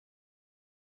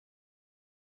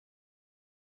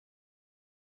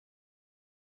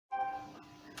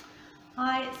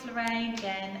Hi, it's Lorraine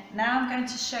again. Now I'm going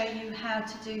to show you how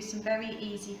to do some very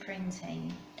easy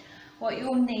printing. What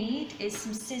you'll need is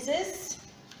some scissors,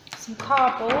 some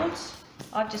cardboard.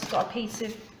 I've just got a piece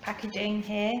of packaging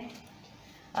here,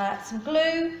 some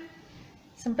glue,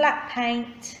 some black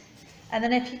paint, and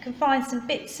then if you can find some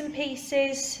bits and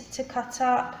pieces to cut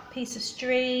up, piece of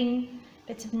string,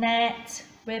 bit of net,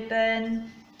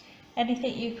 ribbon,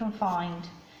 anything you can find.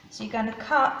 So you're going to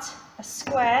cut a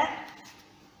square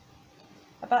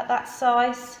about that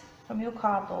size from your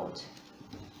cardboard,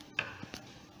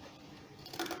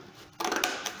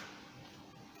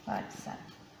 like so.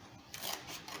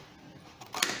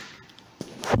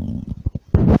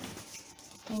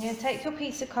 You're going to take your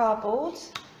piece of cardboard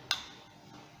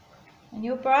and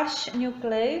your brush and your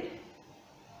glue,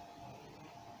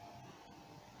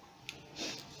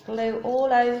 glue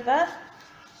all over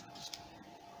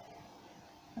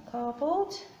the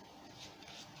cardboard.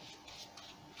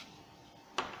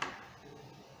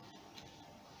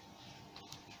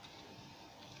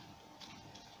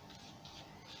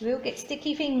 You will get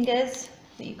sticky fingers,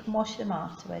 but you can wash them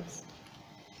afterwards.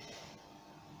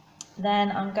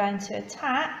 Then I'm going to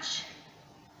attach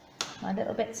my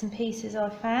little bits and pieces I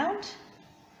found.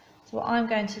 So what I'm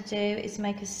going to do is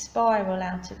make a spiral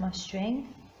out of my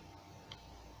string.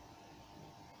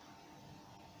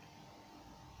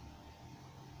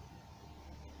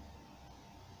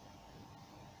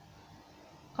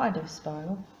 Kind of a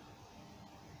spiral,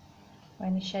 or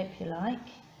any shape you like.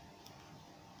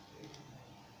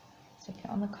 Stick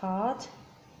it on the card.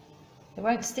 It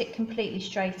won't stick completely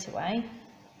straight away.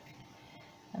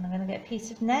 And I'm going to get a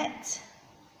piece of net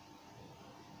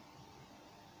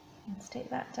and stick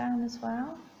that down as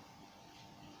well.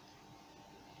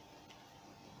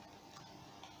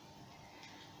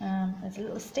 There's a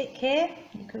little stick here.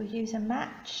 You could use a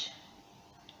match.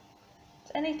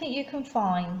 It's anything you can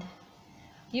find.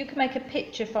 You can make a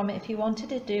picture from it if you wanted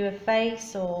to do a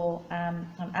face or an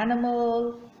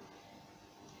animal.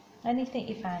 Anything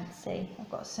you fancy.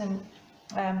 I've got some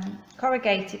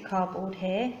corrugated cardboard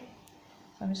here,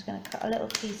 so I'm just going to cut a little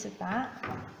piece of that.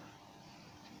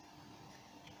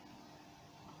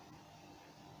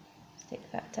 Stick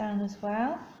that down as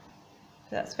well.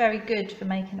 So that's very good for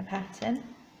making a pattern.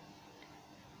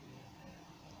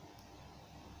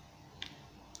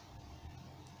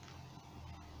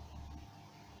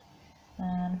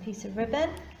 And a piece of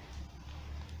ribbon.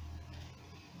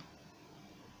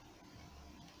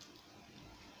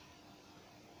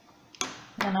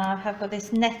 And I have got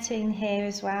this netting here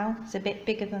as well. It's a bit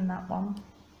bigger than that one.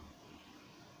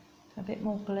 A bit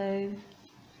more glue.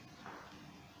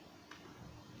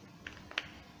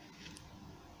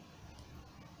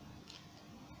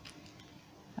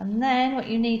 And then what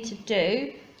you need to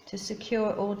do to secure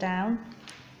it all down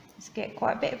is get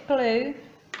quite a bit of glue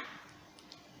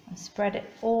and spread it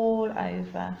all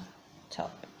over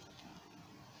top.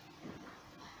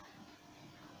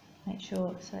 Make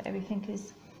sure so everything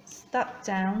is stuck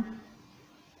down.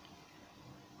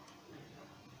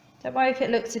 Don't worry if it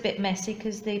looks a bit messy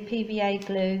because the PVA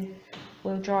glue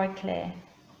will dry clear.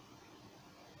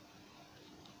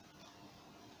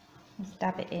 Just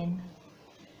dab it in.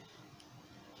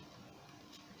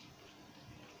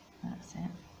 That's it.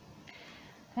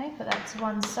 Okay, put that to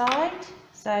one side.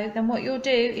 So then what you'll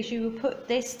do is you will put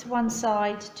this to one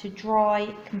side to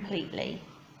dry completely.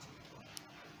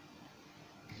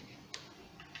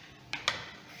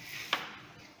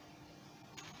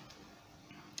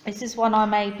 This is one I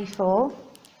made before.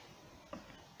 You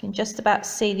can just about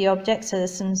see the object. So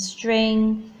there's some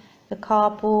string, the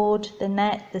cardboard, the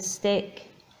net, the stick.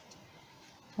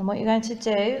 And what you're going to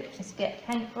do is get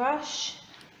a paintbrush,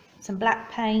 some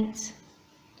black paint.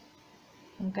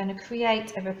 I'm going to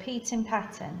create a repeating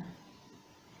pattern.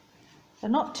 So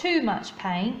not too much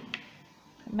paint.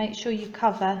 Make sure you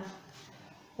cover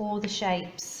all the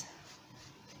shapes.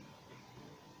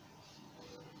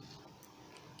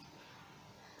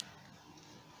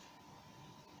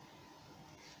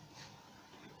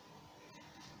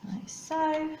 Like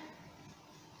so.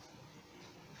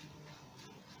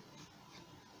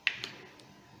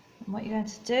 And what you're going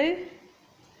to do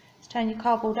is turn your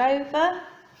cardboard over,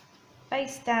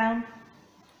 face down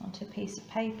onto a piece of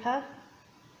paper.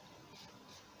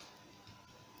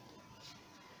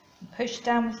 And push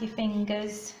down with your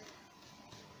fingers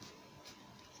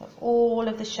so all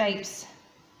of the shapes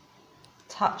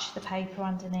touch the paper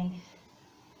underneath.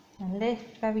 And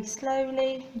lift very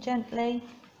slowly, gently.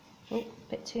 Oh, a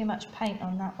bit too much paint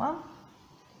on that one.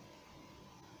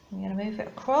 I'm going to move it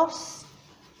across.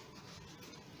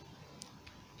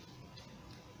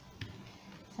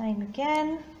 Same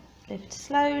again, lift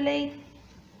slowly,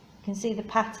 You can see the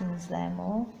patterns there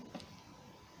more.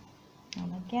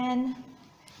 And again,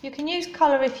 you can use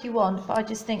colour if you want, but I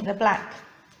just think the black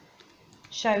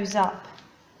shows up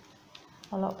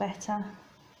a lot better.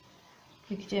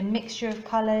 You could do a mixture of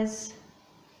colours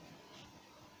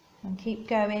and keep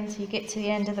going till you get to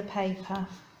the end of the paper.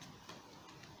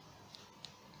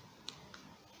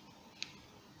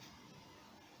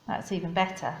 That's even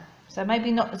better. So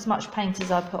maybe not as much paint as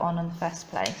I put on in the first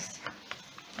place.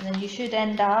 And then you should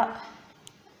end up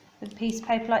with a piece of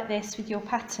paper like this with your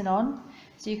pattern on.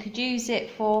 So you could use it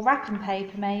for wrapping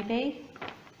paper maybe,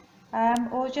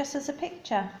 or just as a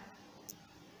picture.